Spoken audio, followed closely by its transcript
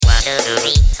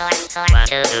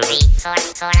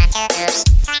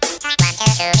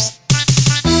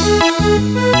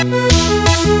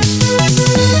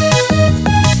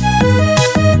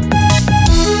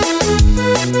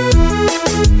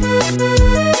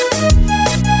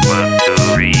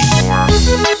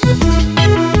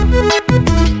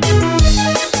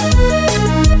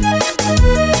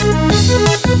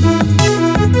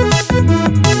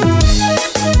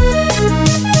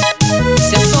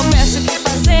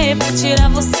Tirar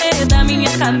você da minha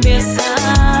cabeça.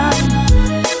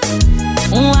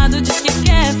 Um lado diz que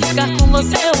quer ficar com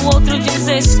você, o outro diz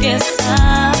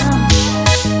esqueça.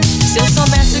 Se eu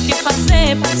soubesse o que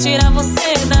fazer pra tirar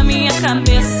você da minha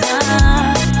cabeça.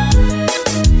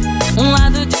 Um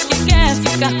lado diz que quer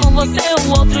ficar com você,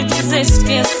 o outro diz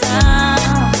esqueça.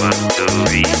 Mas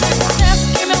acontece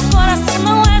que meu coração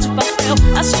não é de papel.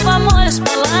 A chuva molha, as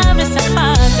palavras se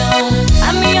apagam.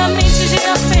 A minha mente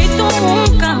gira feito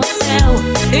um carrossel,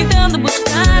 tentando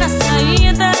buscar a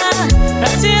saída pra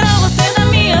tirar você da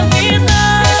minha vida.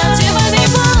 Tentativas em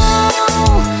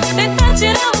vão, tentar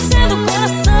tirar você do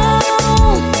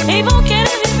coração. Em vão querer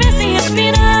viver sem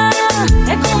respirar,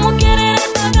 é como querer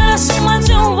apagar a chama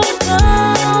de um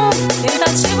vulcão.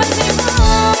 Tentativas em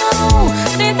vão,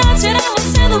 tentar tirar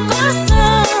você do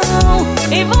coração.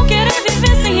 Em vão querer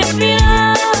viver sem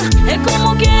respirar, é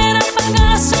como querer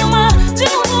apagar a chama de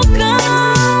um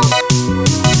vulcão.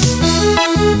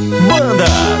 Banda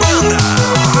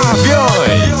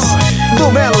Aviões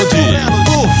do Melody,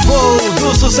 o voo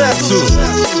do sucesso.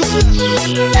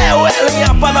 É o Werlen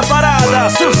a pá na parada,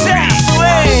 sucesso,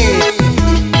 hein?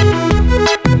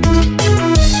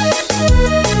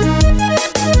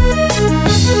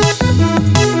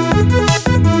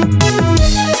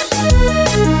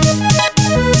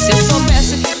 Se eu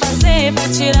soubesse o que fazer pra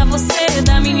tirar você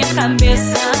da minha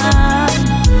cabeça.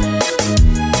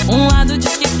 Um lado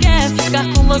diz que quer ficar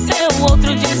com você, o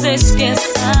outro diz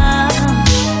esqueça.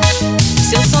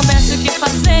 Se eu soubesse o que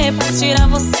fazer pra tirar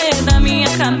você da minha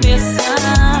cabeça.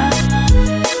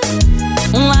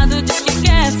 Um lado diz que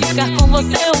quer ficar com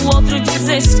você, o outro diz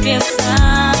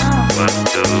esqueça.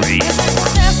 Mas